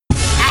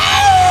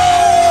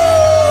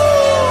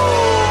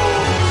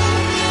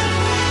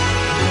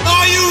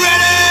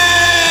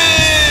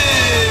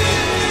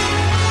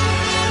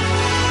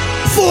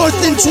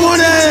4th and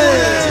 20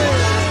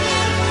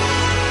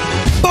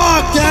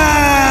 podcast.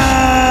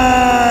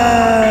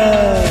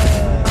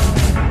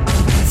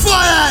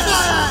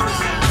 Fire,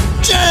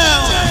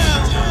 jail,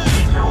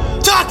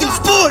 talking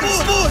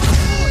sports.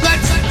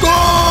 Let's go.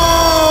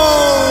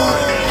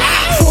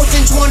 4th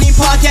and 20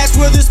 podcast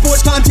where the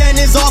sports content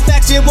is all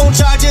facts. It won't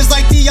charge us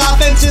like the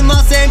offense in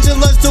Los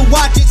Angeles to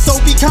watch it. So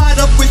be caught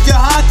up with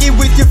your hockey,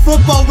 with your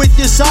football, with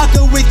your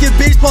soccer, with your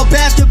baseball,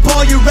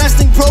 basketball, your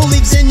wrestling, pro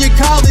leagues, and your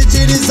college.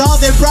 It is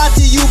all they're brought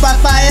to you by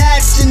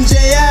Fiats and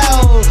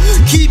JL,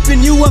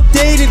 keeping you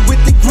updated with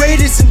the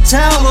greatest in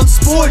town on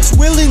sports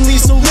willingly.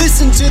 So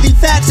listen to the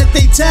facts that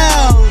they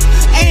tell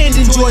and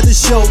enjoy the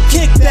show.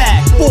 Kick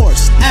back,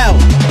 force out.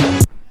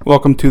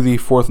 Welcome to the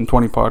 4th and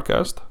 20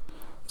 podcast.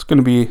 It's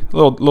going to be a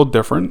little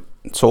different,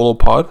 solo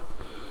pod.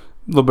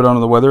 A little bit under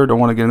the weather. Don't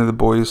want to get into the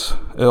boys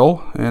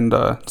ill, and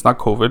it's not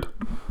COVID.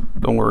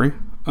 Don't worry.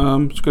 It's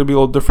going to be a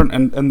little different.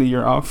 End the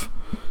year off.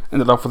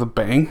 Ended off with a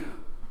bang.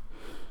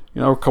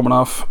 You know, we're coming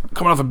off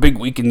a big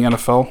week in the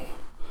NFL.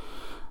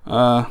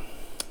 A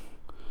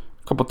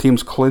couple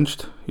teams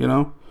clinched.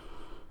 Like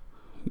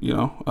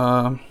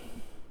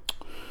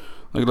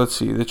let's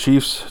see, the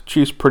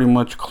Chiefs pretty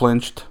much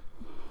clinched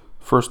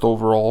first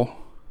overall.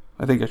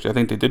 I think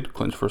they did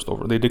clinch first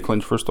overall. They did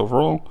clinch first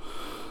overall.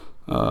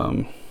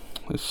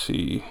 Let's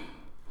see.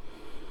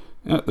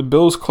 Yeah, the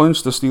Bills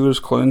clinched, the Steelers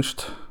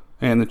clinched,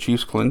 and the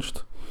Chiefs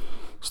clinched.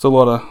 Still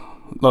a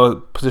lot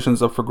of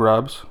positions up for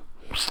grabs.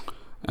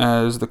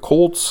 As the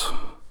Colts,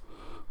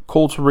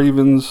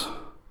 Ravens,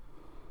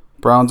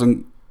 Browns,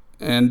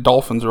 and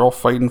Dolphins are all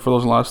fighting for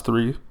those last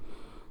three. The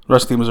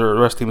rest teams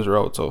are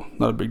out, so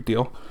not a big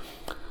deal.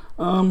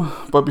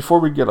 But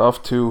before we get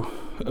off to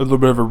a little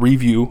bit of a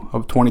review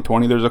of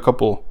 2020, there's a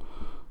couple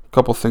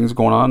things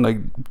going on.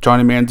 Like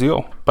Johnny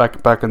Manziel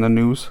back in the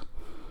news,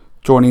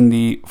 joining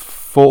the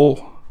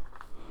full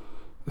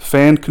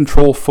fan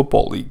control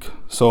football league.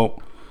 So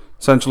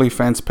essentially,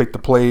 fans pick the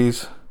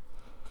plays,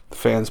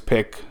 fans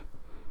pick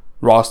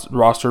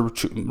roster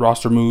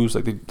moves,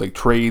 like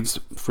trades,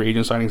 free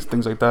agent signings,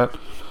 things like that.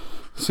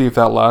 See if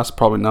that lasts.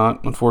 Probably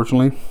not,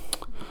 unfortunately.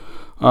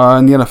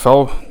 In the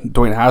NFL,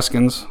 Dwayne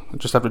Haskins,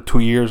 just after 2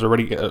 years,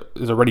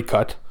 is already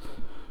cut.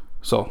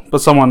 So,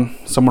 but someone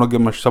will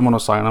give him someone will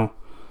sign him.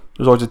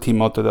 There's always a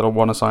team out there that'll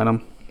want to sign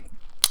him.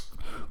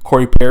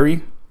 Corey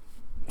Perry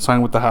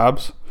signed with the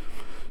Habs,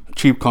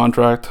 cheap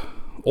contract,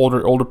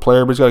 older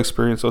player, but he's got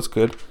experience, so it's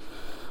good.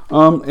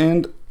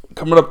 And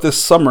coming up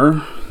this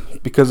summer,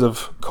 because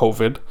of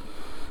COVID,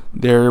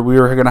 we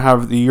are going to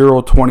have the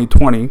Euro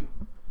 2020,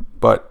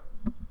 but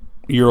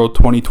Euro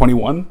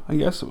 2021, I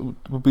guess,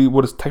 would be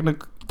what it's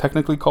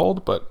technically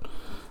called, but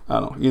I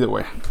don't know, either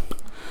way.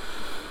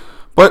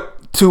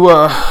 But to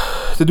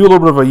do a little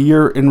bit of a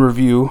year in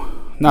review,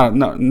 not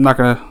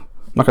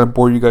gonna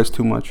bore you guys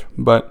too much,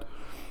 but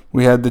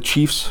we had the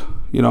Chiefs,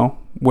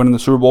 winning the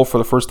Super Bowl for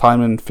the first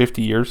time in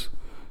 50 years.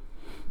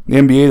 The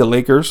NBA, the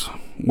Lakers,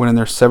 winning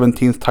their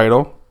 17th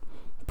title,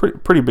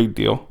 pretty big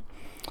deal.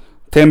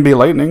 Tampa Bay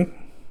Lightning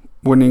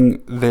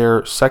winning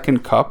their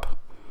second cup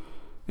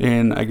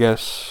in, I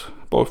guess,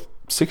 about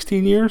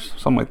 16 years,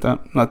 something like that.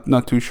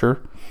 Not too sure.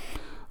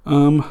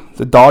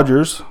 The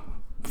Dodgers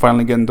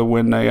finally getting to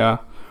win a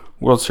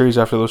World Series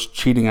after those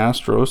cheating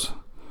Astros.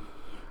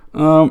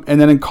 And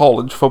then in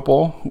college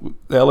football,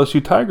 the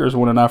LSU Tigers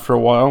winning after a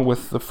while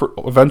with the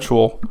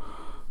eventual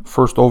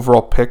first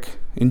overall pick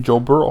in Joe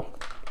Burrow.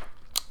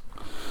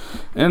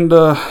 And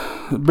a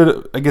bit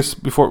of, I guess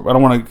before,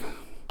 I'd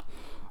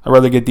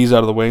rather get these out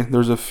of the way.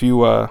 There's a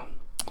few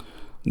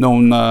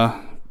known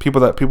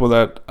people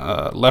that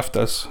left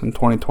us in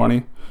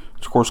 2020.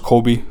 Of course,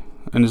 Kobe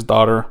and his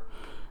daughter,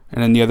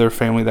 and then the other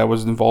family that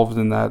was involved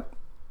in that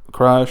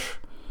crash.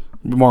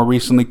 More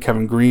recently,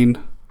 Kevin Green,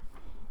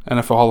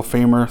 NFL Hall of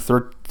Famer,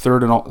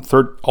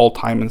 third all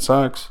time in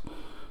sacks,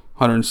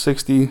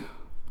 160.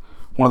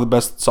 One of the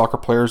best soccer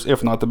players,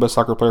 if not the best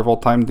soccer player of all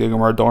time, Diego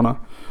Maradona.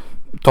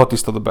 Totti's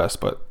still the best,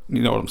 but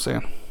you know what I'm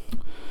saying.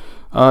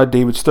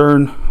 David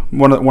Stern,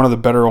 one of the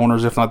better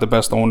owners, if not the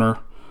best owner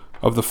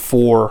of the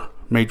 4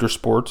 major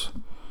sports.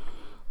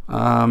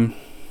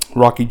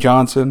 Rocky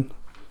Johnson,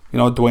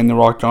 Dwayne "The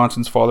Rock"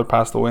 Johnson's father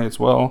passed away as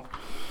well.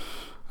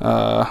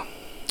 And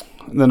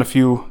then a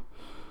few.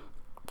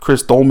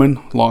 Chris Dolman,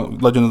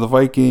 legend of the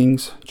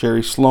Vikings.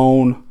 Jerry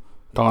Sloan,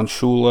 Don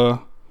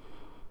Shula,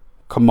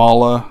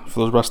 Kamala,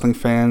 for those wrestling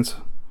fans.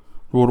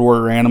 Road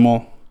Warrior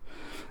Animal.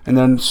 And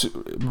then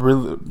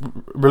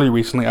really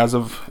recently,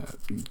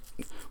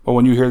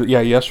 when you hear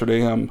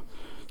yesterday,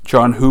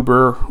 John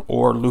Huber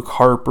or Luke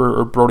Harper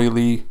or Brody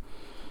Lee,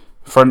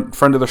 friend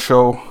of the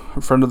show,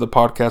 friend of the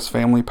podcast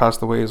family,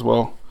 passed away as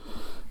well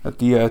at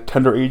the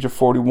tender age of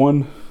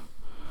 41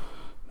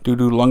 due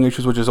to lung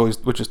issues, which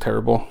is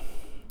terrible.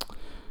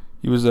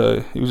 He was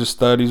a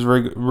stud. He's a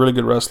really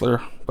good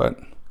wrestler, but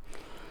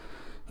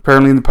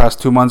apparently in the past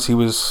 2 months he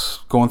was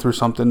going through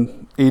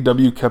something.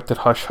 AEW kept it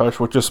hush hush,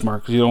 which is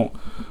smart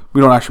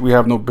because we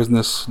have no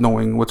business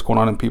knowing what's going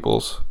on in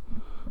people's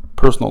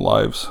personal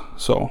lives.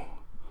 So,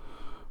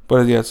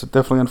 but yeah, it's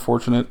definitely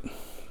unfortunate.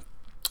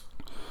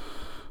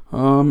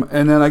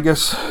 And then I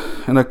guess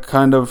in a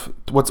kind of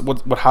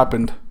what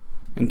happened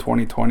in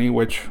 2020,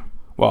 which,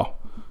 well,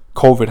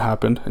 COVID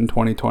happened in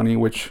 2020,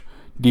 which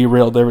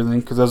derailed everything,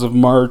 because as of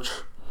March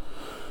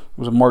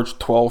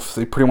 12th,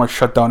 they pretty much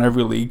shut down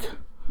every league.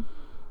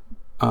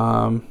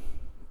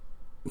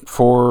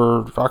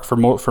 For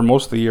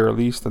most of the year at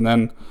least, and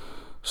then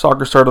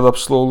soccer started up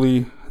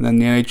slowly, and then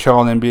the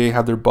NHL and NBA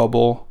had their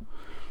bubble,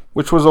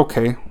 which was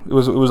okay. It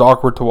was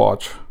awkward to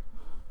watch,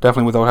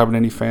 definitely without having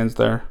any fans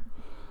there.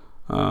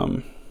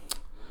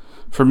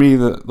 For me,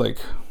 the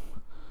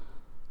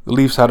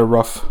Leafs had a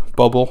rough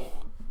bubble.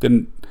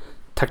 Didn't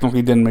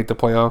make the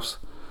playoffs.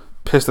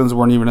 Pistons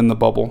weren't even in the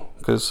bubble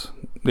because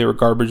they were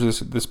garbage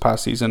this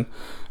past season,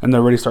 and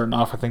they're already starting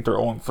off. I think they're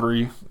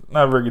 0-3.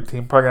 Not a very good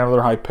team. Probably gonna have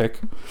another high pick.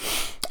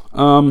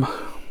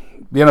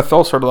 The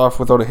NFL started off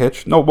without a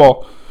hitch.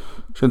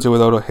 Shouldn't say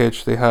without a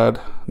hitch. They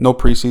had no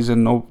preseason,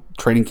 no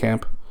training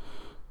camp,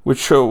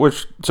 which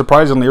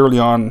surprisingly early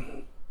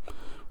on,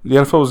 the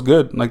NFL was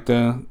good. Like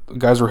the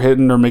guys were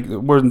hitting, there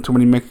wasn't too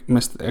many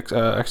missed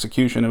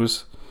execution. It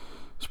was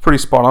pretty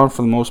spot on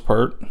for the most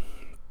part.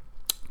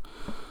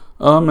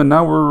 And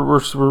now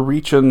we're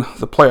reaching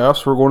the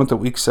playoffs. We're going into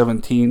week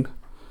 17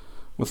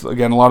 with,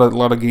 again, a lot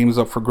of games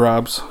up for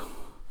grabs.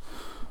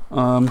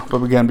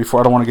 But again, I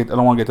don't want to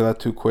get to that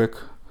too quick.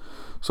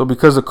 So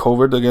because of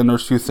COVID, again,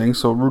 there's a few things.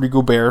 So Rudy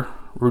Gobert,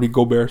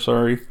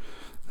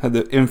 had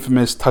the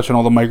infamous touching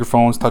all the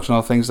microphones, touching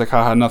all the things, like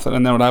haha, nothing.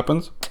 And then what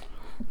happens?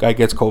 Guy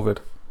gets COVID,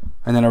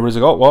 and then everybody's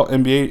like, oh well,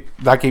 NBA,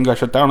 that game got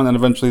shut down, and then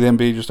eventually the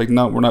NBA just like,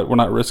 no, we're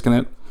not risking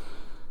it.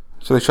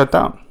 So they shut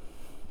down,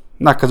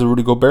 not because of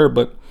Rudy Gobert,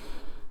 but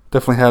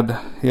definitely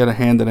he had a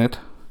hand in it.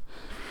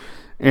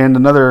 And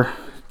another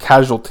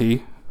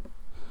casualty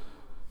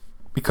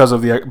because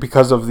of the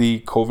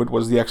COVID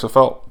was the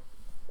XFL.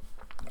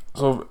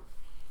 So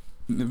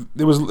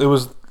it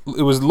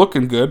was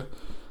looking good,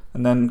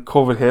 and then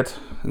COVID hit,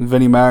 and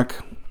Vince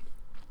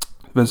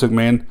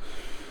McMahon,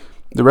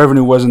 the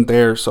revenue wasn't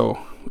there, so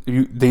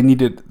they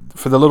needed,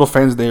 for the little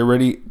fans they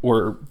already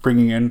were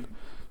bringing in,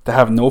 to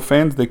have no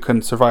fans, they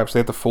couldn't survive, so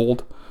they had to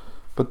fold.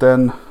 But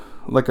then,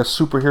 like a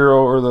superhero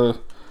or the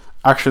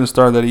action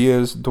star that he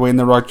is, Dwayne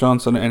 "The Rock"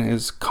 Johnson and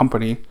his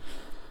company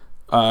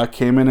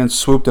came in and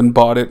swooped and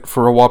bought it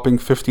for a whopping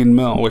 $15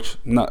 million, which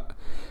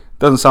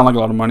doesn't sound like a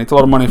lot of money. It's a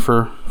lot of money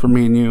for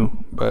me and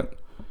you, but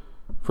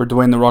for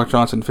Dwayne "The Rock"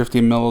 Johnson,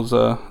 $15 million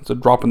it's a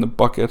drop in the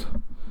bucket.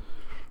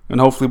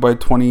 And hopefully by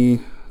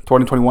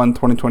 2021,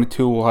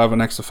 2022, we'll have an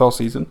XFL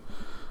season,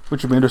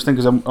 which would be interesting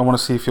because I want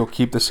to see if he'll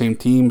keep the same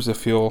teams,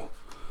 if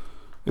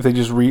they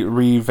just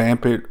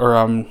revamp it, or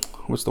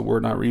what's the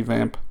word? Not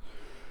revamp,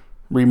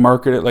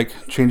 remarket it, like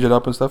change it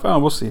up and stuff.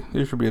 We'll see.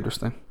 It should be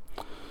interesting.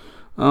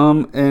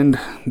 And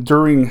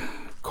during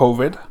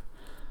COVID,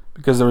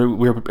 because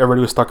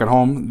everybody was stuck at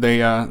home,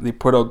 they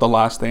put out The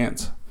Last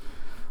Dance.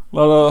 A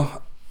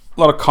lot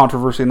of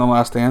controversy in The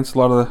Last Dance.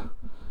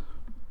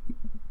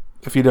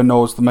 If you didn't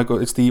know, it's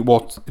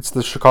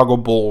the Chicago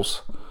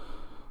Bulls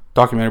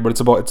documentary, but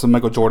it's a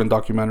Michael Jordan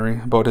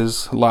documentary about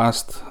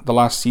the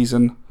last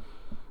season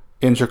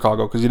in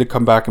Chicago, because he did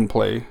come back and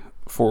play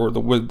for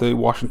the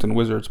Washington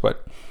Wizards,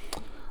 but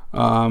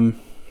the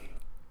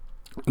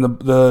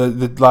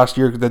last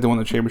year that they won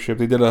the championship,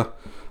 they did a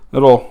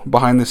little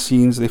behind the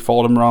scenes. They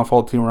followed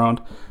the team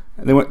around,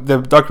 and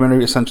the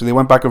documentary essentially, they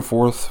went back and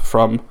forth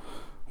from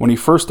when he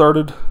first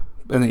started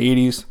in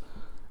the 80s,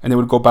 and they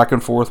would go back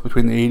and forth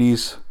between the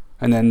 80s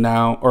and then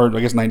now, or I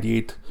guess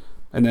 98,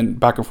 and then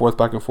back and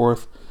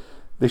forth.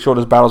 They showed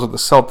his battles with the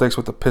Celtics,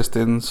 with the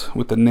Pistons,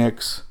 with the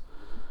Knicks,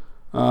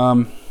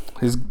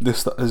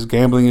 his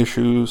gambling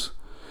issues,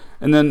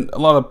 and then a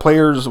lot of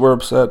players were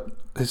upset.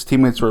 His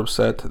teammates were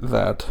upset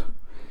that,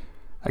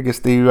 I guess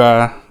they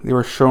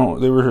were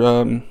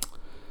shown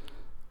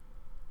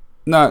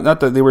not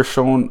that they were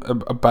shown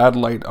a bad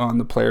light on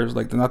the players,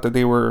 like not that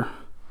they were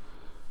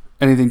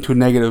anything too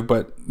negative,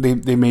 but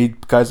they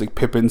made guys like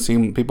Pippen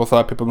seem, people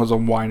thought Pippen was a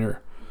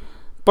whiner.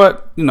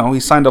 But, he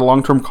signed a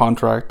long-term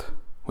contract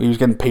where he was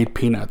getting paid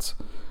peanuts.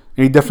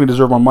 And he definitely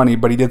deserved more money,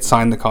 but he did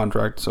sign the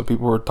contract. So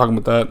people were talking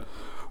about that.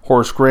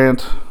 Horace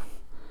Grant,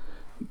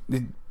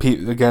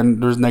 again,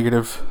 there's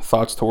negative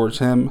thoughts towards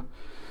him.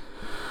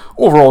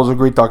 Overall, it was a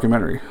great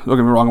documentary. Don't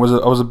get me wrong,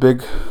 I was a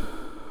big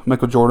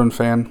Michael Jordan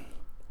fan.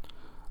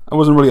 I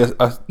wasn't really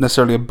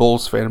necessarily a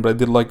Bulls fan, but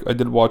I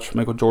did watch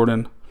Michael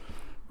Jordan.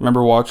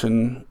 Remember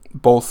watching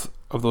both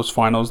of those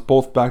finals,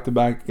 both back to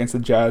back against the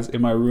Jazz, in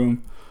my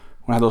room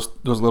when I had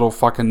those little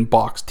fucking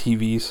box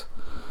TVs,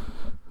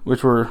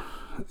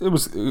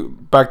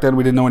 back then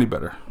we didn't know any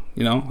better,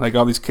 like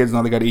all these kids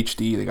now, they got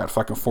HD, they got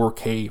fucking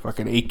 4K,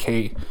 fucking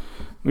 8K.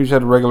 We just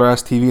had a regular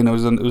ass TV and it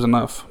was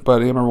enough. But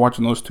I remember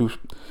watching those two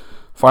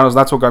finals.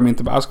 That's what got me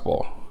into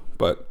basketball.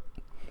 But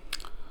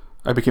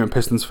I became a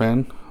Pistons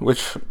fan,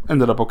 which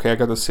ended up okay. I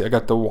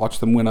got to watch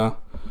them win a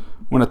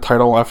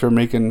title after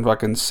making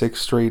fucking 6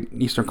 straight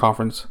Eastern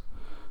Conference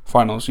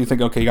finals. You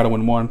think, okay, you got to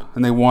win one,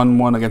 and they won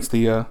one against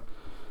they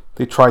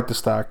tried to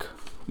stack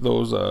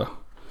the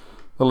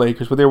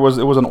Lakers, but it was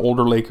an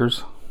older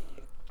Lakers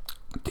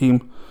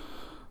team.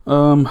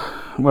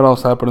 What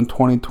else happened in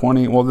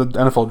 2020? Well, the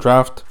NFL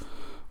draft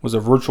was a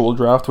virtual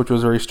draft, which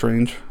was very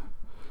strange.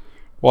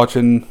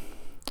 Watching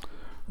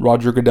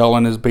Roger Goodell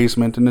in his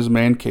basement in his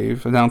man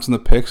cave announcing the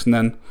picks, and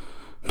then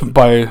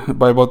by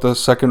about the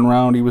second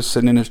round, he was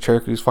sitting in his chair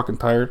because he's fucking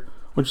tired,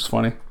 which is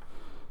funny.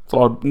 It's a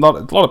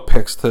lot of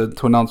picks to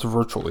announce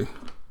virtually,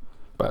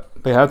 but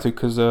they had to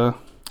because of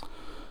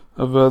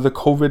the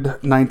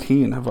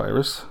COVID-19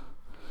 virus.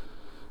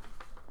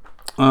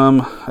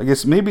 I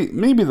guess maybe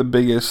the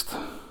biggest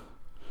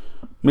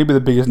news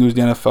in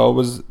the NFL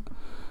was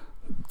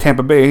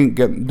Tampa Bay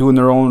doing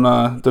their own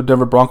the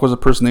Denver Broncos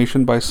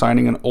impersonation by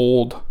signing an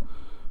old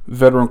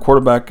veteran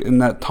quarterback in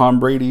that Tom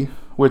Brady,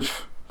 which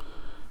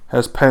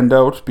has panned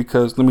out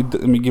because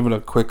let me give it a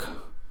quick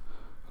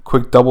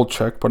double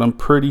check, but I'm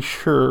pretty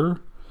sure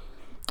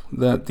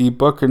that the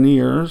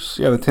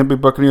Tampa Bay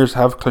Buccaneers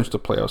have clinched a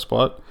playoff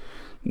spot.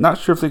 Not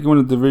sure if they can win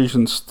the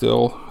division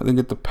still. I think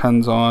it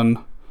depends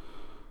on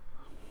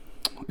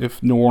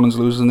if New Orleans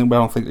loses, but I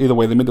don't think either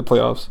way they made the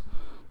playoffs.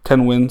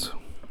 10 wins.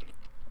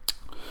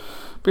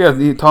 But yeah,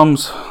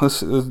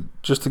 this is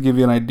just to give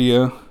you an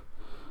idea.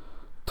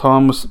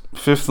 Tom's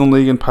 5th in the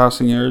league in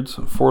passing yards,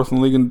 4th in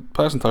the league in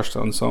passing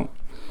touchdowns. So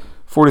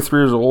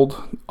 43 years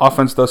old.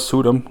 Offense does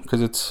suit him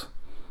because it's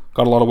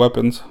got a lot of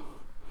weapons.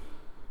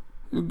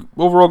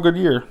 Overall, good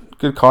year,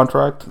 good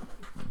contract.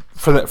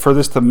 For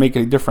this to make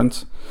a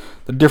difference,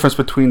 the difference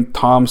between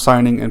Tom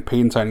signing and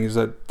Peyton signing is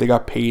that they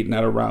got Peyton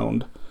at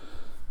around,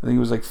 I think it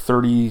was like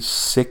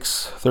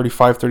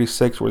 35,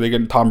 36, where they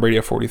get Tom Brady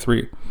at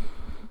 43.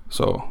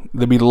 So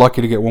they'd be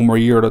lucky to get one more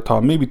year out of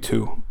Tom, maybe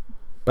 2.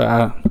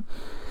 But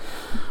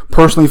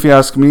personally, if you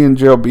ask me and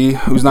JLB,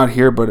 who's not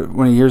here, but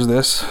when he hears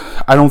this,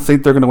 I don't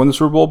think they're going to win the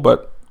Super Bowl,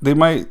 but they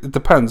might. It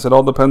depends. It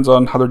all depends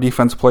on how their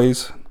defense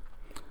plays.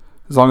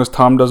 As long as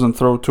Tom doesn't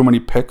throw too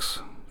many picks,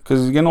 because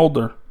he's getting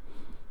older.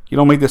 You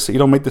don't make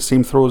the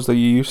same throws that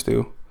you used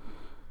to,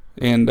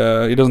 and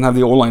he doesn't have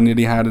the O-line that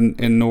he had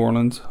in New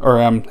Orleans, or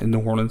in New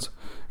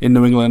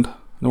England.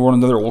 New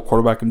Orleans, another old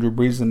quarterback in Drew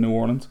Brees in New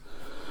Orleans.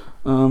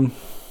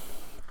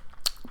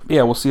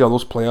 Yeah, we'll see how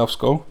those playoffs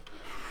go.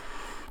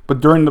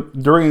 But during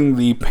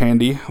the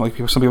pandy, like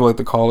some people like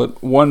to call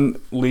it, one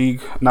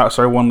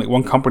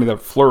company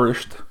that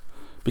flourished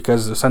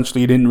because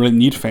essentially you didn't really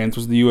need fans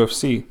was the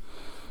UFC.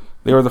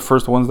 They were the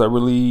first ones that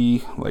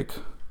really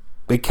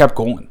they kept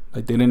going.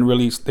 They didn't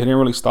really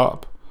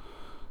stop.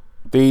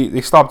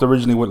 They stopped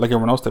originally like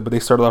everyone else did, but they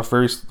started off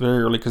very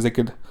very early because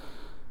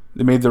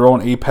they made their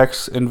own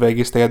Apex in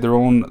Vegas. They had the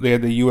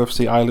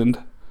UFC Island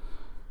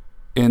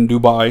in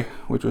Dubai,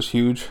 which was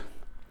huge.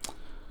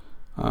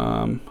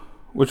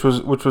 Which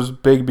was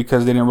big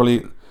because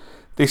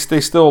they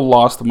still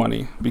lost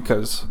money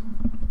because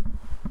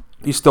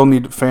you still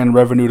need fan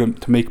revenue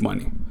to make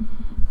money,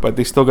 but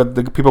they still got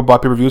the people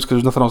bought pay-per-views because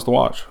there's nothing else to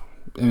watch,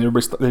 and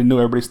they knew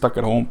everybody's stuck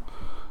at home.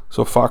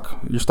 So fuck,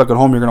 you're stuck at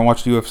home, you're gonna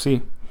watch the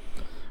UFC.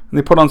 And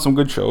they put on some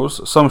good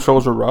shows. Some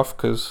shows are rough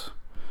because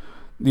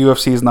the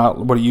UFC is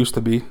not what it used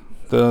to be.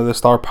 The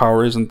star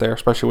power isn't there,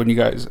 especially when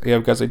you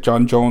have guys like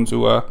John Jones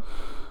who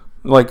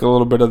like a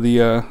little bit of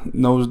the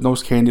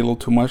nose candy a little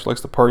too much,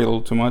 likes to party a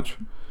little too much,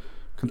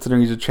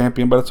 considering he's a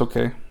champion, but it's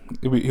okay.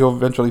 He'll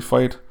eventually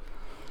fight.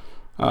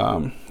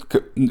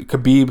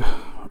 Khabib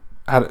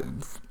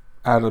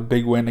had a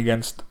big win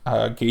against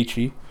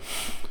Gaethje,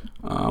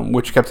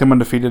 which kept him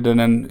undefeated, and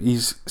then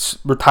he's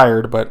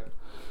retired. But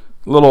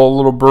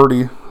little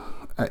birdie,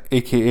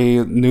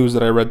 aka news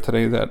that I read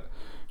today, that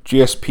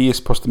GSP is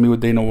supposed to meet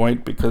with Dana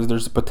White because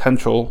there's a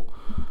potential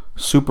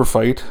super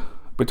fight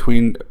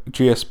between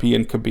GSP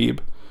and Khabib,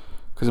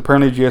 because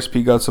apparently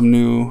GSP got some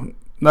new,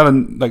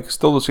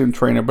 still the same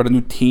trainer, but a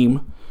new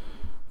team,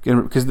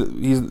 because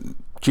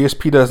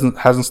GSP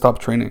hasn't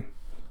stopped training.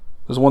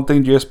 There's one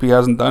thing GSP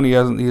hasn't done. He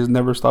has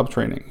never stopped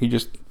training.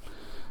 The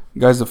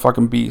guy's a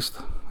fucking beast,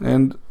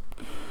 and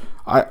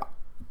I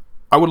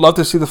would love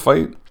to see the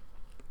fight.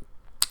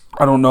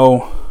 I don't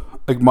know,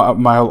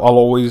 I'll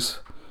always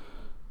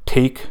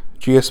take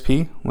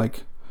GSP.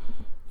 Like,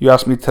 you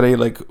asked me today,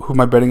 who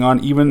am I betting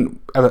on? Even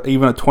at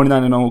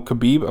 29-0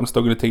 Khabib, I'm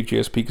still going to take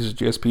GSP because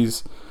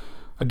GSP's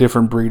a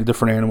different breed, a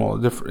different animal,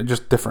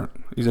 just different.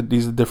 He's a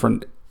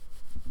different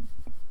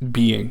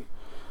being.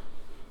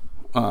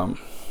 But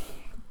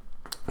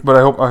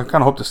I kind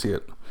of hope to see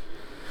it.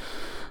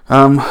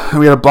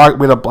 We had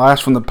a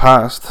blast from the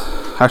past,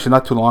 actually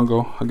not too long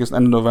ago, I guess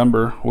end of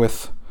November,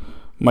 with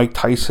Mike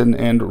Tyson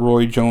and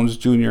Roy Jones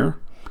Jr.,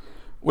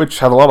 which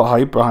had a lot of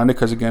hype behind it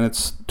because, again,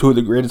 it's two of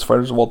the greatest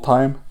fighters of all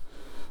time.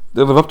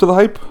 They live up to the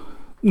hype?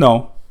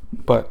 No,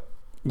 but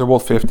they're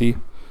both 50. It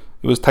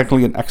was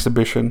technically an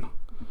exhibition.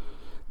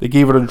 They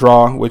gave it a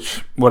draw,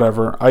 which,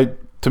 whatever.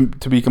 To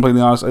be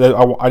completely honest,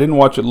 I didn't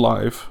watch it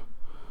live,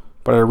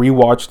 but I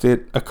rewatched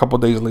it a couple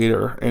days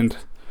later, and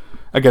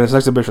again, it's an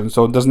exhibition,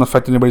 so it doesn't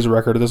affect anybody's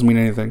record. It doesn't mean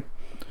anything.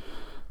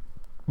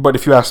 But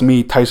if you ask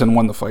me, Tyson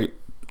won the fight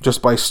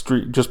just by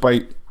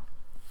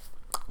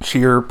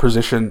sheer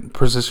precision.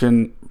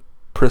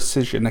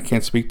 I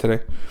can't speak today.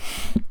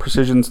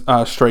 Precision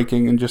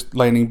striking and just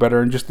landing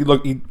better, and just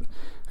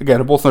Again,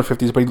 they're both in their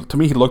 50s, but to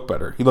me, he looked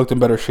better. He looked in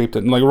better shape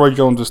than, like, Roy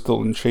Jones is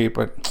still in shape,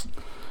 but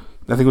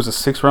I think it was a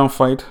 6-round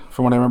fight,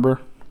 from what I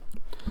remember.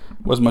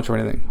 It wasn't much of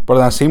anything. But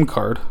on that same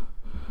card,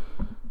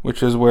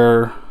 which is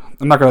where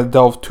I'm not going to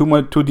delve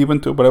too deep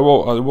into it, but I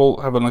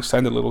will have an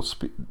extended little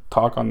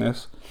talk on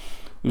this.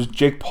 It was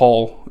Jake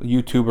Paul, a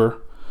YouTuber,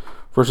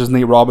 versus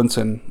Nate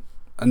Robinson,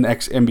 an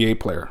ex-NBA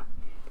player.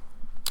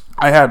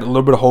 I had a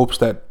little bit of hopes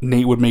that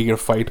Nate would make it a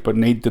fight, but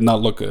Nate did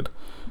not look good.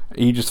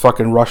 He just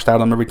fucking rushed at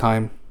him every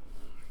time.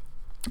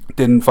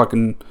 Didn't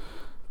fucking...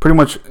 Pretty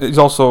much, he's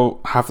also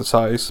half the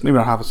size. Maybe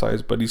not half the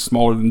size, but he's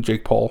smaller than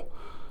Jake Paul.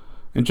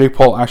 And Jake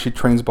Paul actually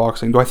trains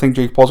boxing. Do I think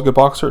Jake Paul's a good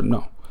boxer?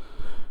 No.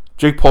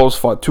 Jake Paul's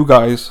fought two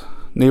guys,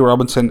 Nate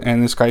Robinson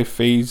and this guy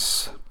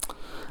FaZe...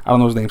 I don't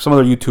know his name. Some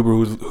other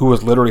YouTuber who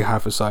was literally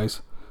half his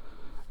size.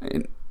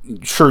 And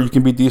sure, you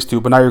can beat these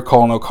two, but now you're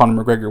calling out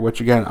Conor McGregor,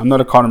 which, again, I'm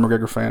not a Conor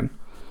McGregor fan.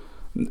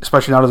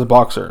 Especially not as a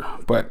boxer.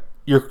 But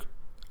you're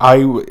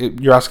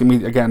asking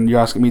me, again, you're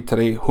asking me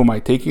today, who am I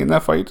taking in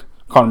that fight?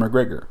 Conor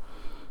McGregor.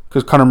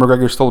 Because Conor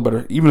McGregor is still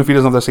better. Even if he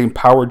doesn't have the same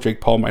power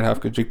Jake Paul might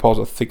have, because Jake Paul's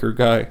a thicker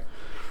guy.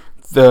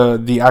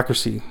 The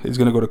accuracy is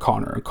going to go to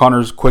Conor.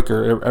 Conor's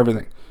quicker,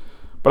 everything.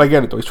 But I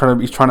get it, though.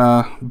 He's trying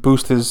to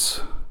boost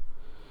his...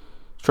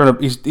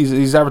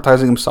 He's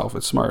advertising himself.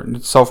 It's smart.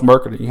 It's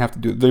self-marketing. You have to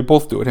do it. They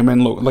both do it. Him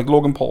and like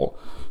Logan Paul.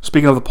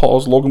 Speaking of the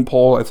Pauls, Logan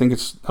Paul, I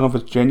don't know if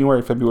it's January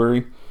or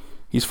February,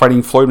 he's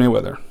fighting Floyd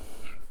Mayweather.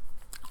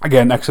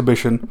 Again,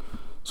 exhibition.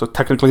 So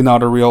technically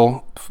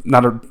doesn't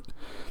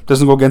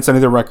go against any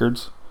of their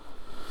records.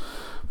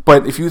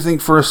 But if you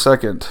think for a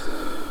second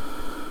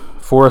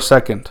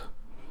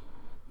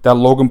that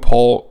Logan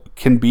Paul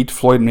can beat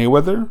Floyd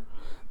Mayweather,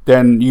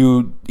 then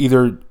you're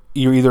either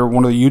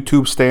one of the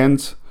YouTube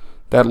stands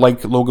that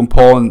like Logan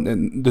Paul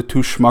and the two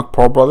schmuck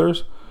Paul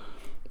brothers,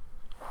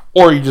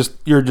 or you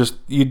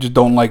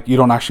don't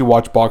actually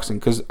watch boxing.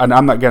 Because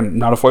I'm not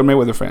a Floyd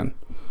Mayweather fan.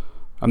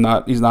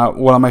 He's not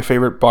one of my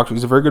favorite boxers.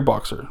 He's a very good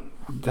boxer.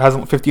 Has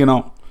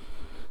 50-0.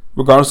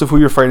 Regardless of who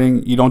you're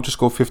fighting, you don't just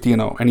go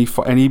 50-0.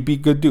 And he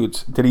beat good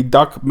dudes. Did he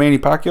duck Manny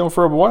Pacquiao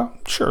for a while?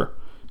 Sure.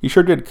 He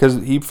sure did,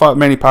 because he fought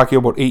Manny Pacquiao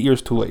about 8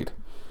 years too late.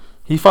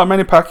 He fought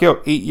Manny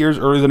Pacquiao 8 years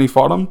earlier than he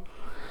fought him.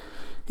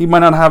 He might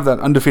not have that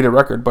undefeated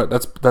record, but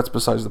that's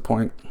besides the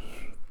point.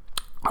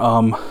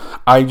 The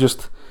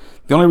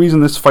only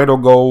reason this fight will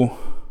go,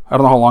 I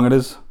don't know how long it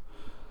is.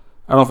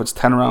 I don't know if it's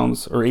 10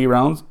 rounds or 8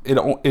 rounds.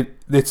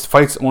 This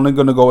fight's only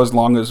going to go as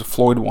long as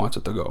Floyd wants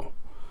it to go.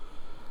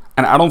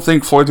 And I don't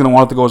think Floyd's going to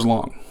want it to go as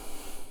long.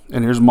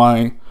 And here's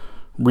my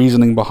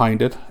reasoning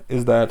behind it,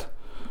 is that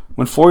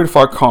when Floyd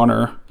fought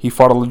Conor, he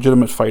fought a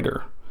legitimate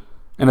fighter.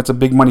 And it's a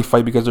big money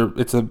fight because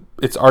it's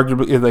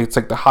arguably, it's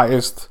like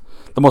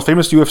the most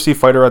famous UFC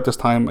fighter at this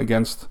time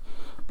against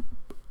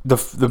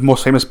the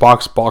most famous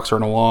boxer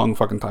in a long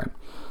fucking time.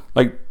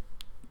 Like,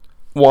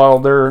 while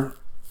they're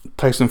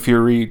Tyson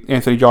Fury,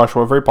 Anthony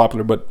Joshua, very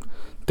popular, but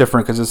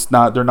different because they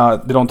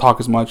don't talk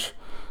as much.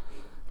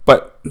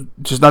 But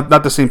just not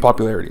the same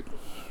popularity.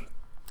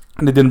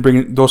 And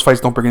those fights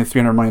don't bring in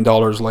 $300 million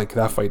like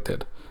that fight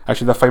did.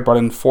 Actually, that fight brought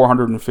in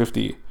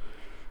 450.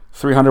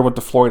 300 went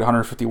to Floyd,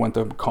 150 went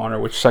to Conor,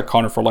 which set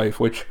Conor for life,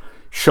 which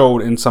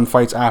showed in some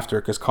fights after,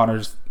 because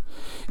Conor's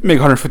make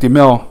 150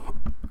 mil.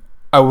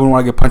 I wouldn't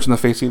want to get punched in the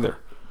face either.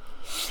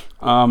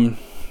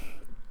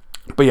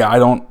 But yeah,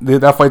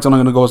 that fight's only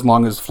going to go as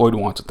long as Floyd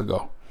wants it to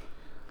go.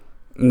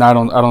 And I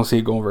don't see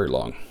it going very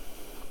long.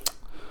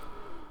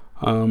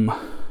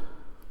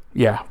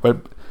 Yeah,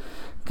 but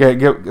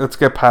let's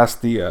get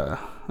past the. I'm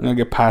gonna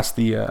get past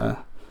the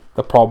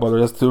Paul brother.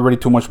 That's already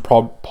too much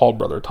Paul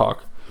brother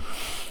talk.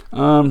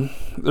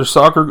 There's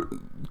soccer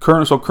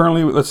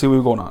currently. Let's see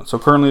what's going on. So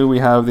currently we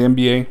have the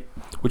NBA,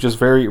 which is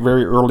very,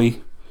 very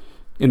early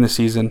in the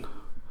season.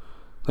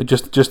 Like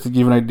just to give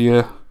you an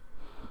idea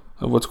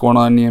of what's going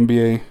on in the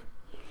NBA.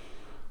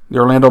 The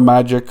Orlando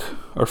Magic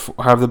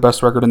have the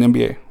best record in the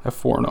NBA at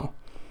 4-0.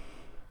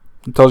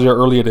 It tells you how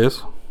early it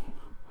is.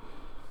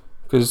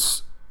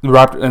 Because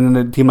and then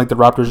a team like the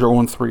Raptors are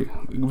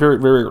 0-3. Very,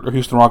 very early.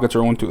 Houston Rockets are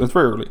 0-2. It's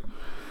very early.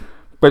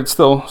 But it's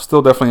still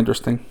definitely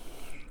interesting.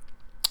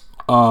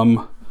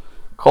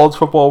 College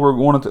football,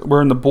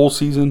 we're in the bowl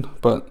season,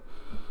 but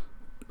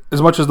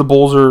as much as the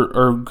bowls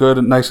are good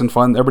and nice and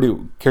fun, everybody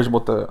cares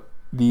about the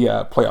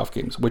playoff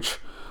games, which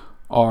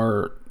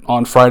are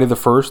on Friday the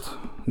 1st.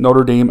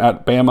 Notre Dame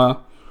at Bama,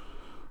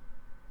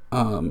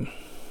 and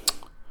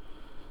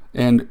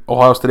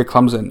Ohio State at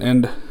Clemson.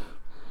 And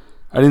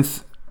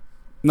there's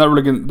no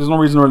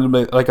reason to I'm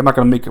not going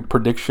to make a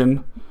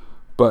prediction,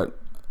 but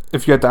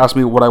if you had to ask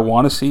me what I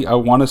want to see, I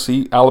want to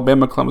see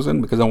Alabama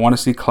Clemson, because I want to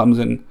see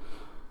Clemson.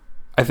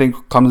 I think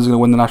Clemson's going to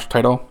win the national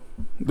title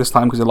this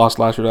time because they lost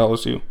last year to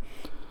LSU.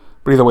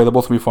 But either way, they'll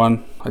both be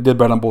fun. I did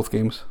bet on both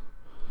games.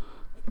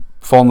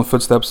 Follow in the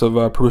footsteps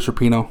of producer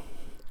Pino.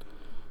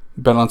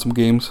 Bet on some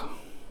games.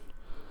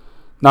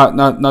 Not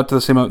to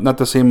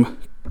the same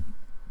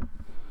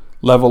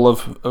level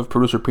of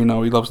producer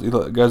Pino. He loves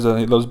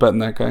betting,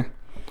 that guy.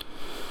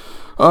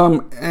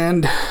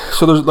 And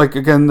so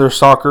there's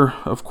soccer,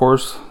 of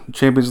course.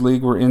 Champions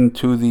League. We're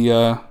into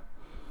the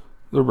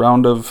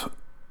round of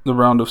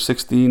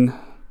 16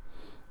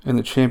 in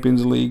the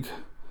Champions League.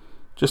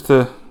 Just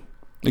to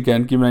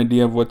again give you an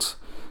idea of what's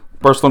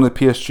Barcelona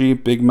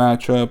PSG, big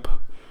matchup.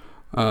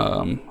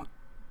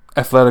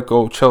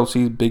 Atletico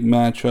Chelsea, big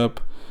matchup.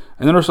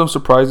 And then there's some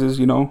surprises,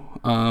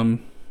 Real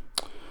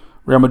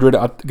Madrid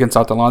against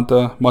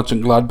Atalanta,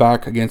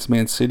 Mönchengladbach against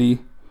Man City,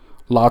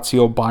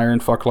 Lazio,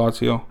 Bayern, fuck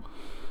Lazio,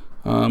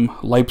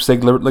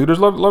 Leipzig. There's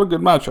a lot of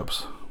good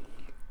matchups.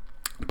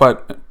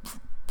 But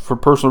for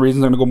personal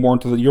reasons, I'm going to go more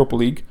into the Europa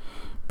League,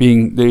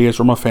 being the AS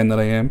Roma fan that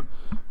I am.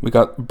 We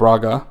got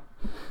Braga.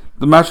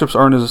 The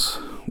matchups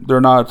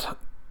they're not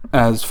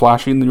as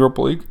flashy in the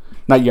Europa League,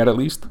 not yet at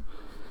least.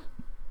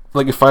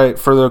 For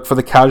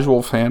the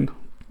casual fan,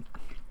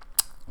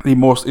 the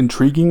most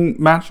intriguing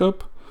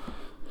matchup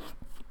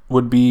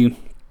would be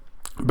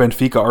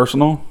Benfica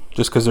Arsenal,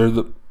 just because they're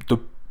the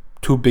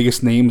two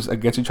biggest names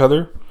against each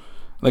other.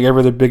 Like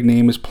every other big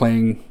name is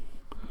playing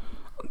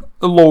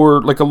a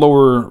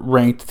lower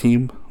ranked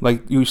team.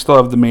 Like you still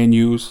have the Man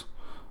U's,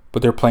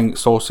 but they're playing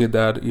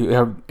Sociedad. You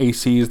have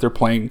ACs, they're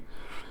playing,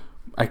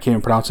 I can't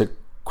even pronounce it,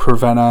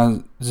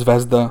 Crvena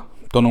Zvezda.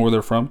 Don't know where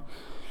they're from.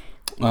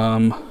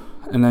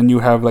 And then you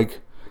have like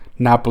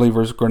Napoli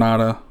versus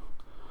Granada.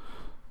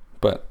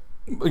 But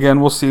again,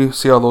 we'll see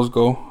how those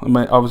go. I'm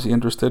obviously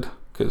interested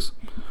because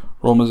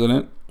Roma's in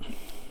it.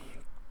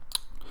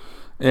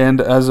 And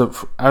as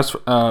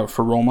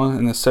for Roma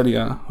in the Serie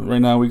A, right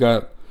now we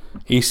got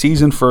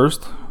AC's in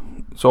first.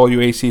 So all you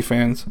AC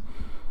fans,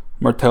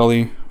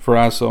 Martelli,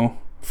 Ferrazzo,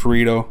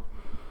 Ferrito,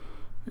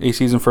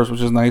 AC's in first,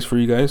 which is nice for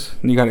you guys.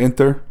 And you got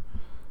Inter,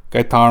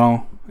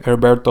 Gaetano,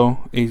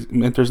 Heriberto,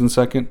 Inter's in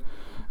second.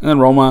 And then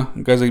Roma,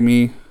 guys like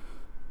me,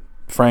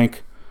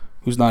 Frank,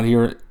 who's not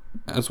here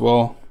as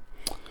well.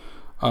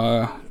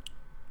 Our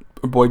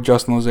boy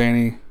Justin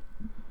Lozani.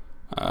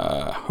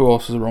 Who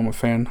else is a Roma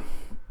fan?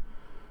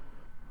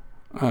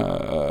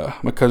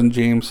 My cousin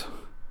James.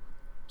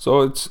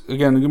 So it's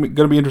again going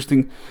to be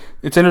interesting.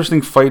 It's an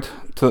interesting fight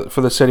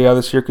for the Serie A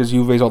this year because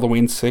Juve's all the way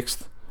in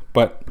 6th,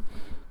 but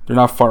they're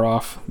not far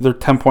off. They're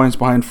 10 points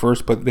behind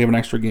first, but they have an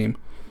extra game.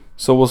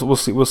 So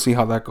we'll see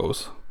how that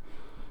goes.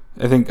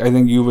 I think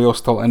Juve will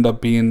still end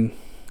up being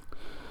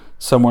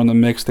somewhere in the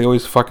mix. They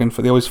always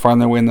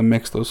find their way in the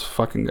mix. Those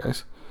fucking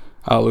guys.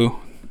 Alu.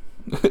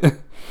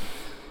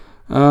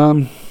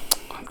 I'm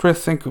trying to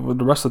think of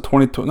the rest of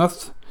 2020. A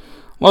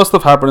lot of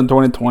stuff happened in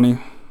 2020.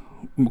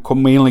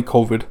 Mainly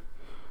COVID.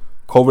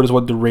 COVID is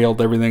what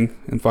derailed everything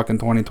in fucking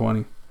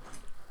 2020.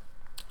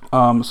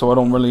 So I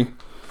don't really.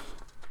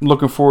 I'm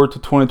looking forward to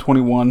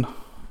 2021.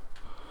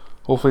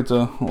 Hopefully it's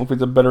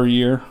a better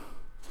year.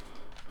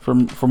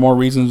 For more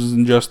reasons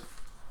than just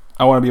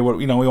I want to be able to,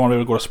 we want to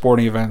be able to go to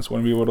sporting events,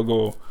 want to be able to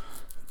go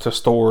to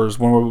stores,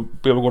 want to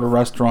be able to go to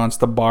restaurants,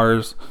 to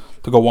bars,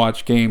 to go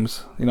watch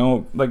games. I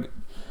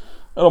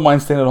don't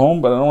mind staying at home,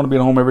 but I don't want to be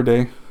at home every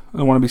day. I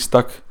don't want to be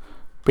stuck,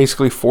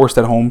 basically forced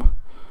at home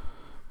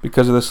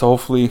because of this. So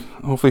hopefully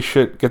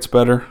shit gets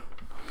better.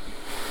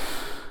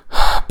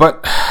 But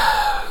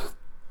I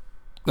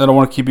don't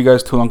want to keep you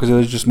guys too long because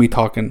it's just me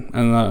talking,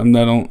 and I'm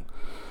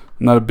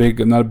not a big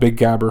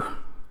gabber.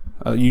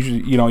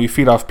 Usually, you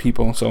feed off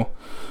people. So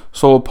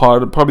solo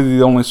pod, probably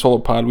the only solo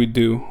pod we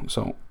do.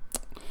 So,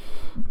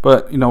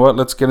 but you know what?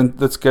 Let's get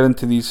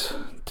into these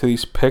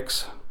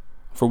picks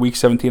for week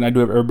 17. I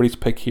do have everybody's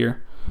pick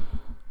here,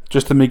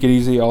 just to make it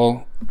easy.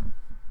 I'll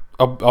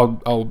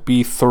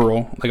be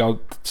thorough. Like I'll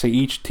say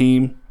each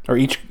team or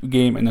each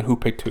game and then who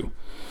picked who.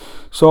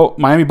 So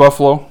Miami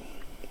Buffalo.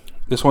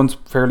 This one's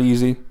fairly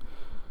easy.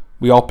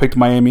 We all picked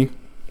Miami.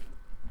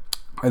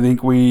 I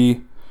think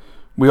we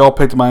all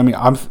picked Miami.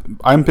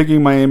 I'm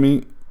picking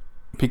Miami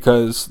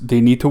because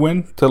they need to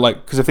win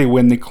because if they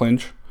win they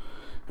clinch.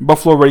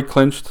 Buffalo already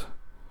clinched,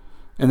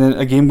 and then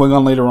a game going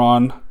on later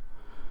on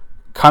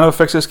kind of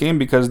affects this game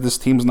because this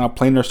team's not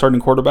playing their starting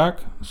quarterback.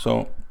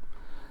 So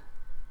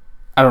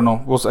I don't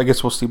know. I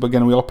guess we'll see. But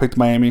again, we all picked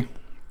Miami.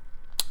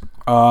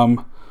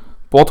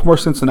 Baltimore,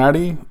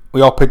 Cincinnati.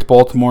 We all picked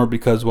Baltimore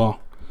because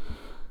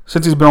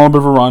since he's been on a bit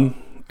of a run,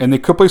 and they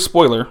could play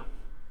spoiler.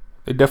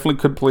 They definitely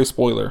could play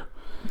spoiler.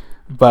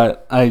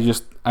 But I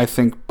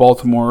think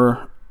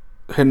Baltimore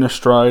hitting their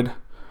stride,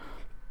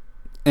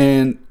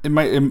 and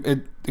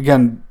it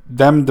again,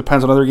 them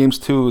depends on other games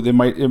too.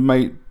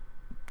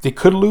 They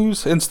could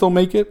lose and still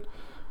make it,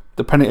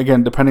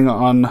 depending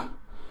on.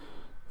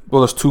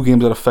 Well, there's 2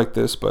 games that affect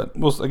this, but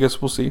I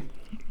guess we'll see.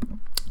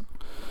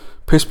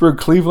 Pittsburgh,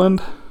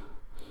 Cleveland.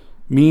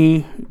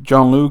 Me,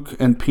 John-Luc,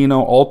 and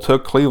Pino all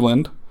took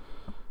Cleveland,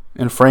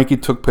 and Frankie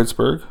took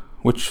Pittsburgh,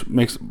 which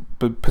makes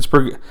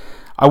Pittsburgh.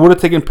 I would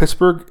have taken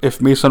Pittsburgh if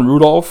Mason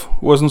Rudolph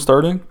wasn't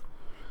starting,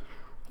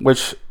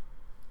 which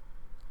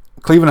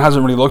Cleveland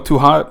hasn't really looked too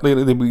hot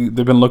lately.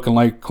 They've been looking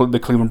like the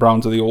Cleveland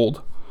Browns of the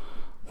old,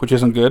 which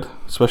isn't good,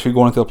 especially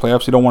going into the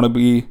playoffs. You don't want to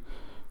be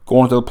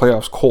going into the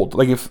playoffs cold.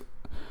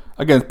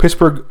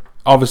 Pittsburgh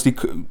obviously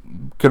could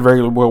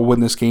very well win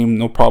this game,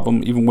 no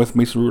problem, even with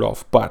Mason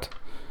Rudolph. But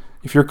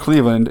if you're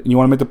Cleveland and you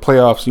want to make the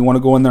playoffs, you want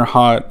to go in there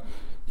hot,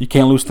 you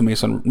can't lose to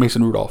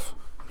Mason Rudolph.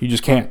 You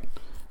just can't.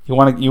 You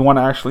want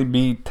to actually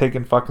be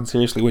taken fucking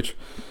seriously, which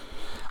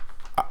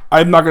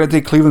I'm not going to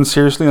take Cleveland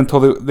seriously until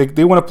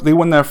they win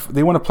a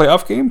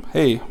playoff game.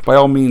 Hey, by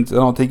all means, then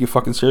I'll take you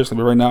fucking seriously.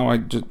 But right now, I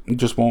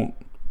just won't.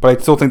 But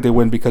I still think they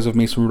win because of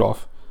Mason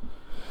Rudolph.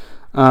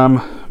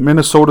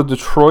 Minnesota,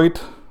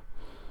 Detroit.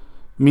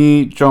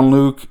 Me,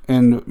 Jean-Luc,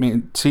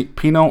 and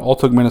Pino all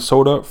took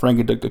Minnesota.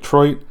 Frankie took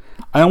Detroit.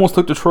 I almost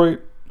took Detroit.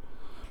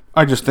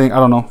 I just think, I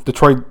don't know,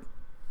 Detroit.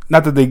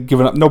 Not that they've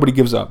given up. Nobody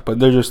gives up, but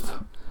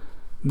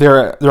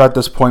they're at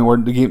this point where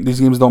these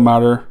games don't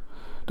matter.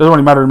 Doesn't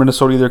really matter in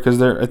Minnesota either because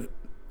they're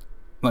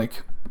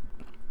like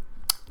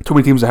too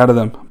many teams ahead of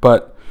them.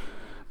 But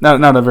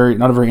not a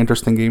very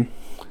interesting game.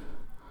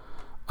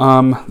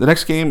 The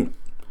next game,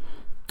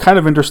 kind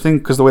of interesting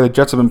because the way the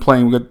Jets have been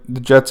playing. We got the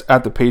Jets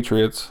at the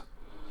Patriots.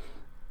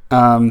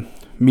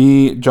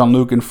 Me,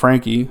 Jean-Luc, and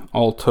Frankie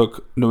all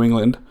took New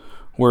England,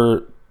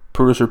 where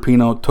producer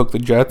Pino took the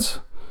Jets.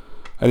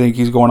 I think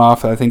he's going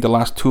off. I think the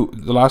last 2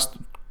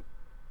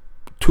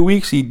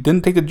 weeks he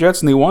didn't take the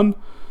Jets and they won.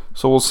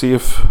 So we'll see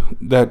if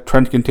that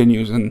trend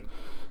continues and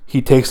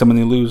he takes them and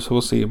they lose.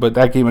 We'll see. But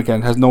that game,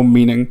 again, has no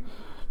meaning.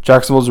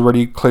 Jacksonville's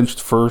already clinched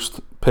first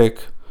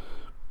pick.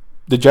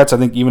 The Jets, I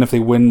think, even if they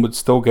win, would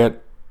still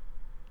get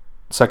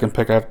second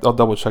pick. I'll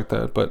double check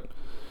that. But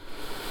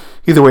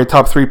either way,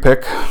 top 3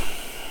 pick.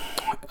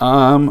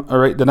 All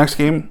right, the next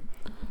game,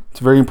 it's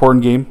a very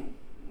important game.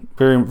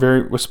 Very,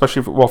 very,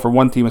 especially for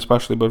one team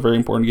especially, but a very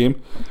important game.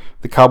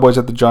 The Cowboys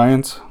at the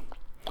Giants.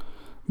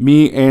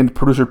 Me and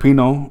producer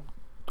Pino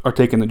are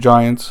taking the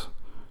Giants.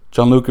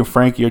 Jean-Luc and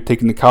Frankie are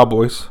taking the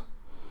Cowboys.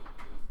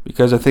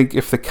 Because I think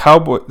if the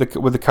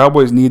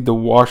Cowboys need the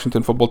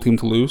Washington football team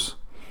to lose,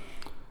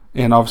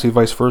 and obviously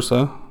vice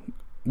versa,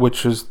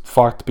 which is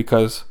fucked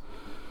because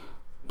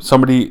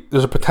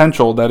there's a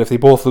potential that if they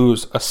both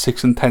lose, a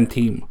 6-10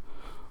 team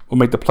will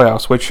make the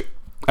playoffs, which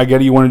I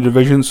get you won a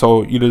division,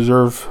 so you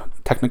deserve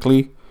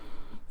technically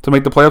to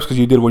make the playoffs because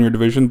you did win your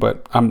division,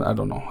 but I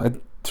don't know.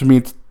 To me,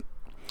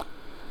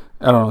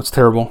 it's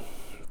terrible.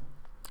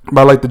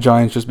 But I like the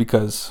Giants just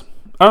because,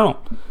 I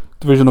don't know,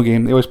 divisional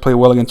game. They always play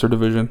well against their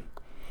division.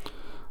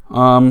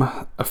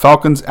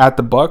 Falcons at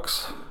the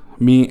Bucks.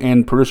 Me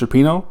and producer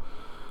Pino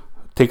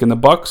taking the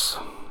Bucks.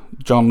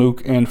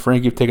 Jean-Luc and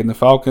Frankie have taken the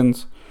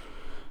Falcons.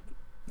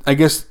 I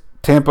guess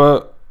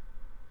Tampa,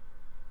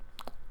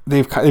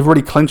 they've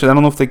already clinched it. I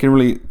don't know if they can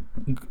really.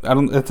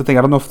 That's the thing.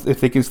 I don't know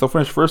if they can still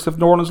finish first if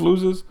New Orleans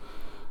loses.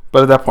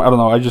 But at that point, I don't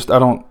know. I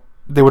don't.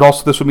 They would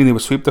also. This would mean they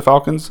would sweep the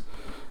Falcons.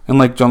 And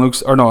like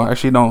Jean-Luc's, or no,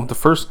 actually no. The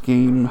first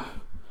game,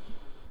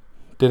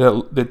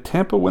 did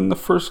Tampa win the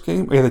first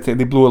game? Yeah,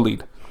 they blew a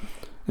lead.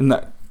 And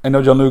that, I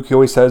know Jean-Luc, he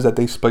always says that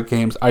they split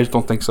games. I just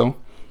don't think so.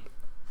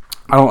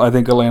 I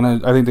think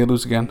Atlanta. I think they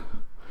lose again.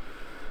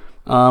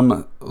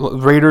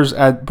 Raiders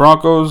at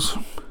Broncos.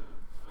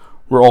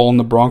 We're all in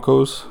the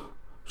Broncos,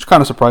 which is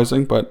kind of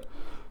surprising, but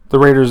the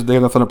Raiders, they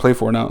have nothing to play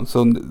for now.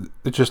 So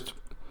it's just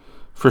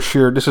for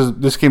sure.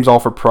 This game's all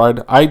for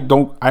pride. I'm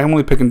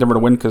only picking Denver to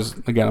win because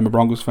again, I'm a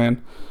Broncos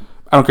fan.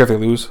 I don't care if they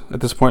lose at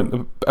this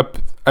point.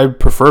 I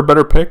prefer a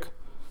better pick,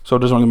 so it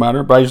doesn't really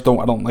matter. But I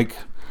don't like.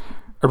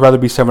 I'd rather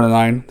be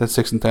 7-9 than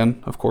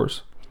 6-10, of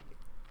course.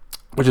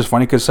 Which is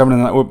funny because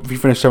 7-9. If you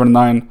finish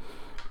 7-9,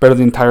 better than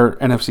the entire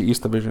NFC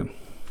East division.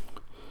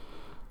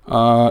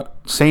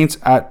 Saints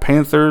at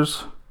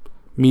Panthers.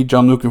 Me,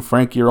 Jean-Luc, and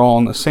Frankie are all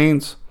on the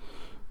Saints.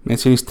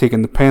 Mancini's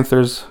taking the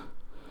Panthers.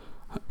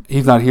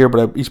 He's not here,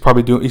 but he's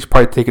probably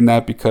taking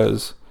that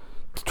because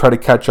to try to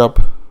catch up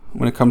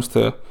when it comes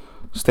to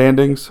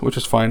standings, which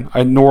is fine.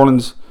 New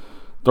Orleans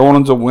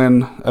will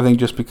win. I think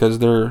just because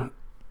they're,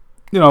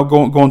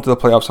 going to the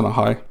playoffs on a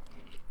high.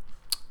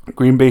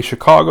 Green Bay,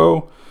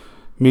 Chicago.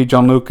 Me,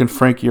 Jean-Luc, and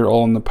Frankie are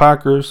all in the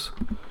Packers.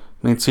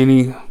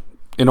 Mancini,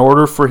 in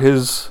order for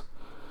his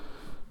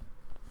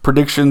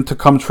prediction to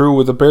come true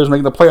with the Bears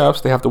making the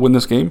playoffs, they have to win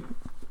this game.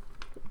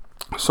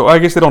 So I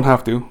guess they don't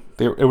have to.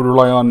 It would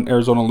rely on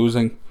Arizona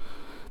losing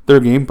their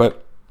game,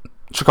 but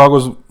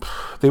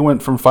they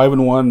went from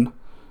 5-1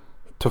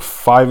 to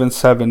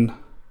 5-7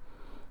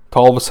 to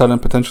all of a sudden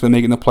potentially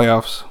making the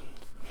playoffs.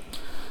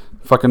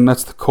 Fucking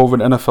that's the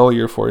COVID NFL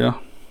year for you.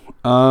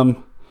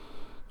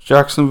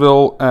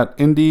 Jacksonville at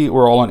Indy.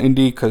 We're all on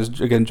Indy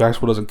because again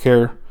Jacksonville doesn't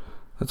care.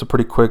 That's a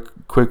pretty quick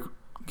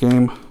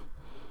game.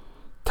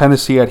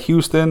 Tennessee at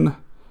Houston.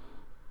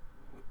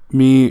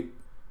 Me,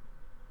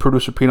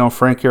 producer Pino, and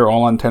Frank here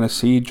all on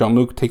Tennessee.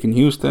 Jean-Luc taking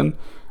Houston.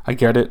 I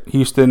get it.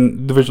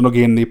 Houston, divisional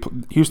game.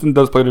 Houston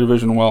does play the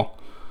division well,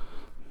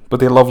 but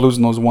they love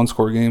losing those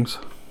one-score games.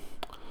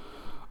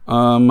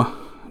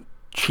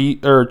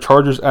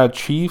 Chargers at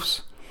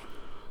Chiefs.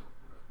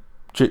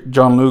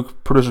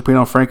 Jean-Luc, producer Pino,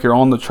 and Frank here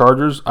all on the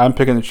Chargers. I'm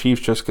picking the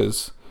Chiefs just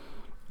because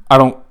I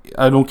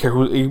don't care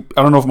who.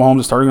 I don't know if Mahomes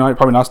is starting or not.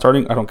 Probably not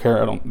starting. I don't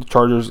care. The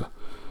Chargers.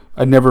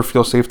 I never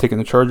feel safe taking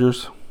the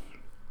Chargers.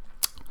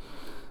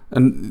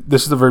 And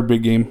this is a very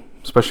big game,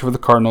 especially for the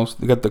Cardinals.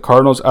 They got the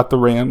Cardinals at the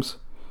Rams.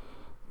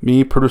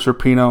 Me, producer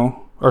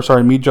Pino,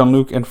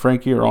 Jean-Luc, and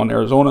Frankie are on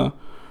Arizona.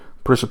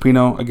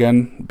 Principino,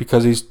 again,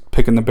 because he's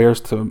picking the Bears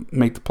to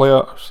make the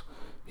playoffs,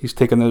 he's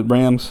taking the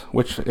Rams,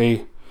 which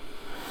the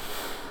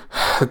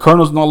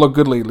Cardinals not look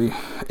good lately.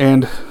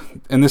 And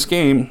in this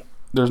game,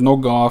 there's no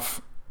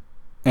Goff,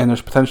 and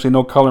there's potentially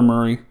no Kyler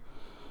Murray.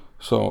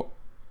 So,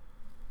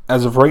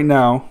 as of right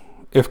now,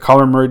 if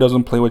Kyler Murray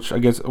doesn't play, which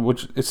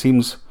it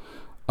seems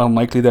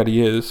unlikely that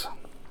he is,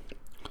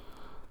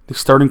 the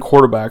starting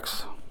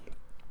quarterbacks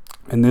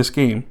in this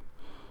game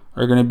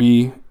are going to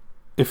be,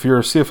 if you're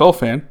a CFL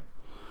fan,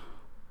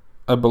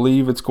 I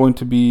believe it's going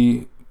to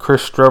be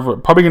Chris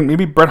Streveler. Probably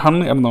maybe Brett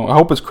Hundley. I don't know. I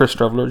hope it's Chris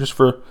Streveler, just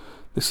for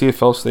the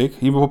CFL sake.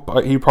 He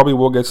probably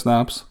will get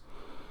snaps.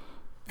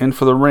 And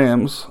for the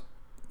Rams,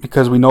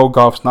 because we know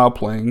Goff's now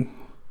playing,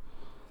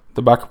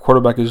 the backup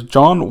quarterback is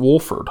John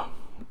Wolford.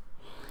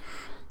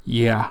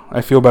 Yeah,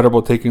 I feel better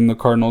about taking the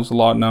Cardinals a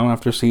lot now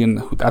after seeing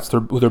who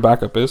their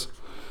backup is.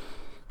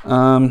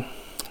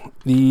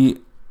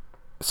 The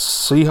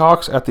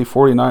Seahawks at the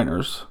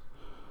 49ers.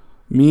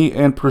 Me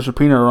and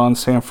Principino are on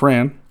San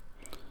Fran.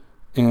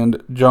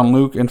 And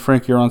Jean-Luc and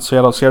Frankie are on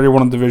Seattle. Seattle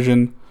won the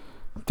division.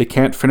 They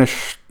can't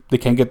finish. They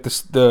can't get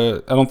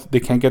They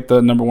can't get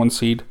the number 1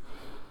 seed.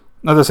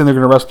 Not that saying they're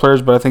going to rest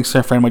players, but I think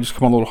San Fran might just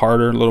come a little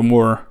harder, a little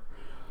more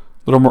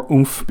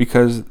oomph,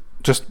 because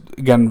just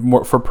again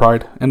more for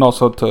pride and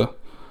also to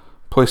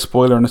play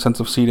spoiler in a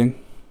sense of seeding.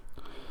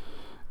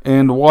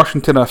 And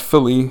Washington at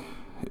Philly.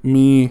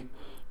 Me,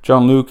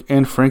 Jean-Luc,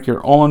 and Frankie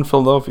are all in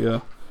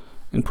Philadelphia,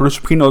 and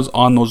Principino's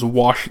on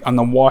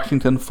the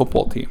Washington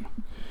football team.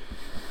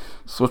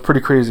 So it's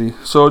pretty crazy.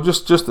 So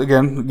just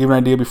again, give an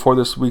idea before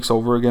this week's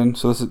over again.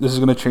 So this is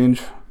going to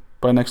change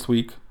by next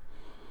week.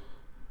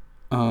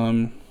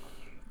 If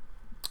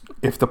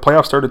the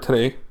playoffs started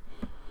today,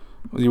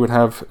 you would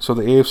have, so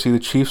the AFC, the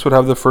Chiefs would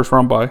have the first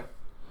round bye.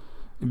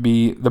 It'd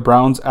be the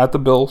Browns at the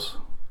Bills,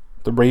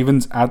 the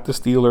Ravens at the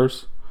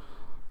Steelers,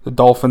 the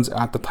Dolphins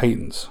at the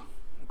Titans.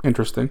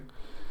 Interesting.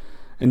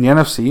 In the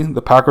NFC,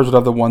 the Packers would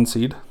have the 1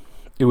 seed.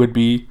 It would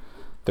be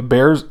the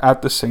Bears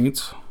at the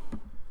Saints,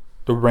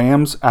 the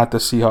Rams at the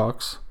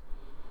Seahawks,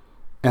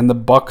 and the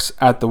Bucks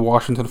at the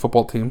Washington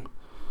football team,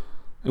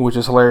 which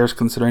is hilarious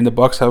considering the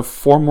Bucks have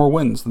 4 more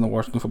wins than the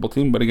Washington football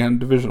team, but again,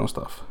 divisional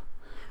stuff.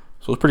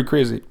 So it's pretty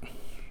crazy.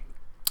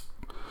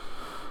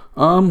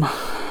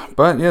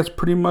 But yeah, it's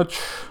pretty much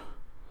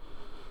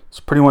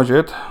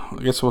it. I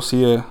guess we'll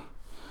see an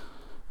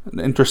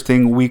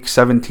interesting week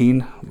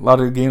 17. A lot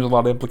of games, a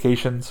lot of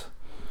implications.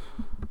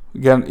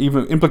 Again,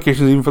 even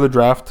for the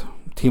draft.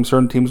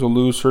 Certain teams will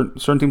lose.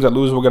 Certain teams that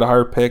lose will get a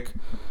higher pick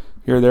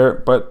here or there.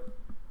 But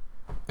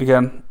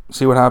again,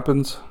 see what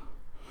happens.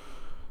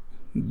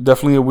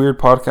 Definitely a weird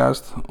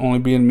podcast, only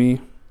being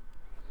me.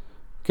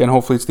 Again,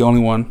 hopefully it's the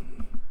only one.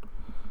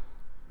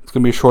 It's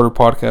gonna be a shorter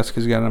podcast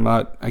because again,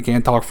 I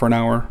can't talk for an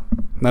hour.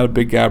 I'm not a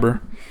big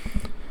gabber.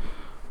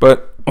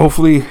 But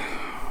hopefully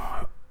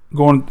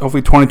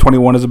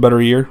 2021 is a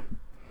better year.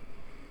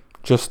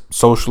 Just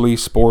socially,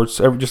 sports,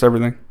 just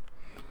everything.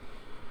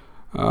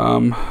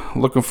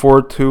 Looking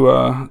forward to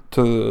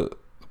the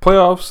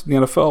playoffs, the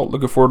NFL.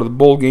 Looking forward to the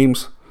bowl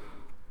games.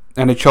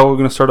 NHL, we're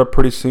going to start up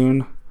pretty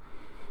soon.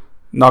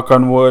 Knock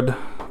on wood,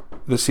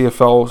 the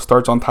CFL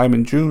starts on time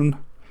in June.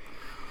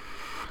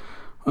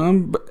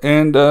 And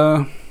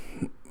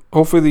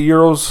hopefully the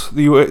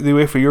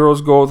UEFA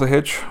Euros go with a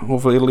hitch.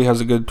 Hopefully Italy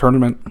has a good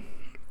tournament.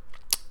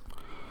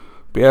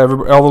 But yeah,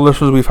 all the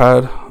listeners we've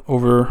had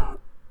over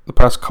the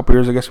past couple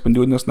years, I guess we've been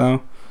doing this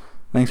now.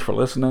 Thanks for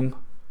listening.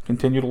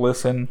 Continue to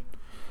listen.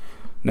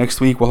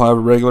 Next week we'll have a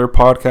regular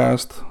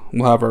podcast.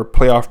 We'll have our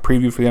playoff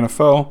preview for the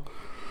NFL.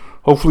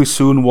 Hopefully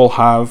soon we'll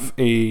have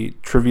a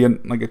trivia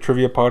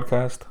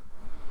podcast.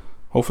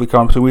 Hopefully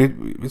come. So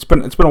it's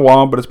been a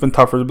while, but it's been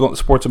tougher.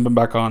 Sports have been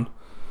back on.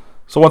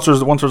 So once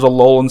there's a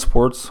lull in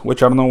sports,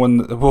 which I don't know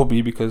when it will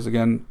be, because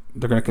again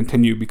they're going to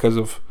continue because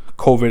of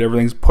COVID.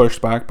 Everything's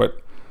pushed back,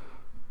 but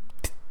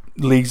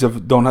leagues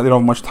don't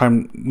have much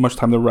time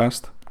to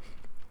rest.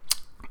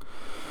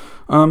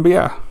 But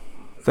yeah,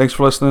 thanks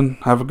for listening.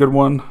 Have a good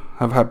one.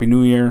 Have a happy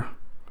New Year,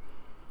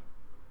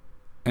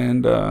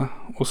 and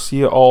we'll see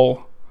you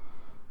all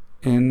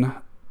in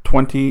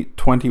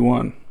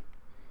 2021.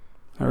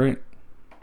 All right.